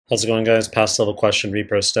How's it going, guys? Past level question,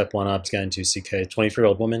 Repro step 1 obs guide 2CK.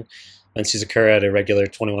 24-year-old woman. Menses occur at irregular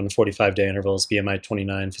 21 to 45 day intervals. BMI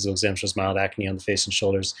 29. Physical exam shows mild acne on the face and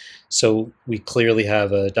shoulders. So we clearly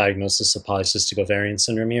have a diagnosis of polycystic ovarian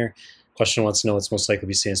syndrome here. Question wants to know what's most likely to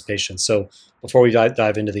be seen as patients. So before we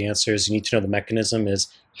dive into the answers, you need to know the mechanism is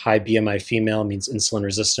high BMI female means insulin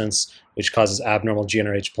resistance, which causes abnormal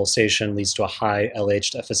GnRH pulsation, leads to a high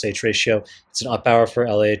LH to FSH ratio. It's an up arrow for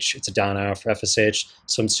LH, it's a down arrow for FSH.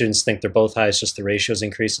 Some students think they're both high, it's just the ratios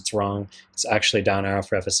increase. It's wrong. It's actually a down arrow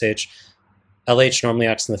for FSH. LH normally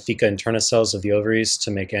acts in the theca interna cells of the ovaries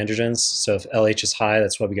to make androgens. So if LH is high,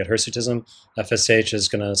 that's why we get hirsutism. FSH is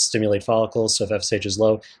going to stimulate follicles. So if FSH is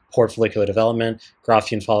low, poor follicular development.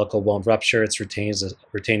 Graafian follicle won't rupture. It's retained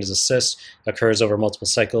as a cyst. Occurs over multiple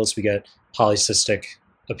cycles. We get polycystic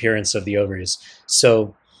appearance of the ovaries.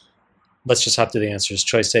 So let's just hop through the answers.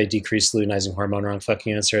 Choice A, decreased luteinizing hormone. Wrong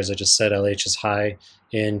fucking answer. As I just said, LH is high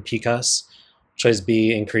in PCOS. Choice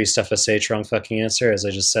B, increased FSH, wrong fucking answer. As I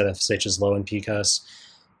just said, FSH is low in PCOS.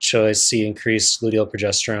 Choice C, increased luteal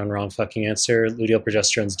progesterone, wrong fucking answer. Luteal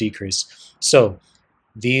progesterone is decreased. So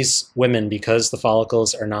these women, because the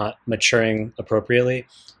follicles are not maturing appropriately,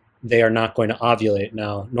 they are not going to ovulate.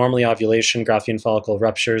 Now, normally ovulation, Graafian follicle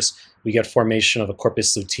ruptures, we get formation of a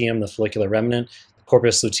corpus luteum, the follicular remnant. The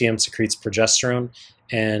corpus luteum secretes progesterone,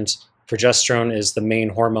 and progesterone is the main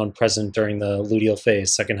hormone present during the luteal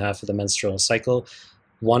phase, second half of the menstrual cycle.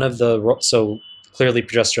 So clearly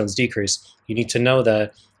progesterone is decreased. You need to know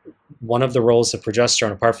that one of the roles of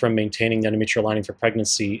progesterone, apart from maintaining the endometrial lining for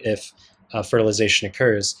pregnancy if fertilization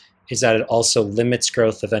occurs, is that it also limits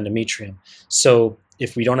growth of endometrium. So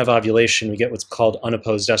if we don't have ovulation, we get what's called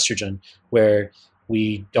unopposed estrogen, where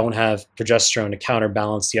we don't have progesterone to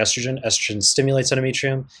counterbalance the estrogen. Estrogen stimulates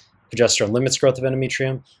endometrium. Progesterone limits growth of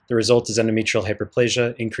endometrium. The result is endometrial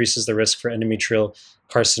hyperplasia, increases the risk for endometrial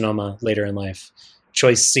carcinoma later in life.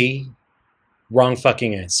 Choice C, wrong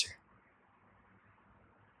fucking answer.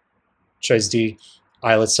 Choice D,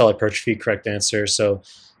 islet cell hypertrophy, correct answer. So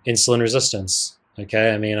insulin resistance,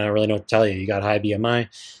 okay? I mean, I don't really know what to tell you. You got high BMI,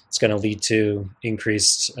 it's gonna lead to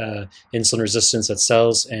increased insulin resistance at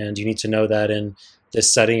cells, and you need to know that in this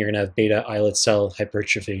setting, you're gonna have beta islet cell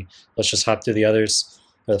hypertrophy. Let's just hop through the others.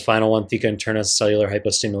 The final one, theca interna cellular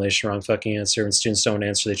hypostimulation, wrong fucking answer. When students don't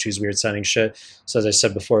answer, they choose weird sounding shit. So as I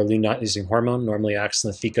said before, luteinizing hormone normally acts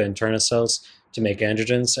in the theca interna cells to make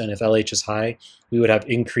androgens, and if LH is high, we would have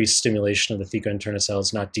increased stimulation of the theca interna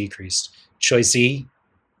cells, not decreased. Choice E,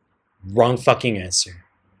 wrong fucking answer.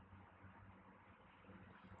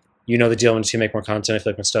 You know the deal. Once you make more content, if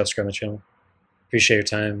you like my stuff, subscribe my channel. Appreciate your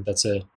time. That's it.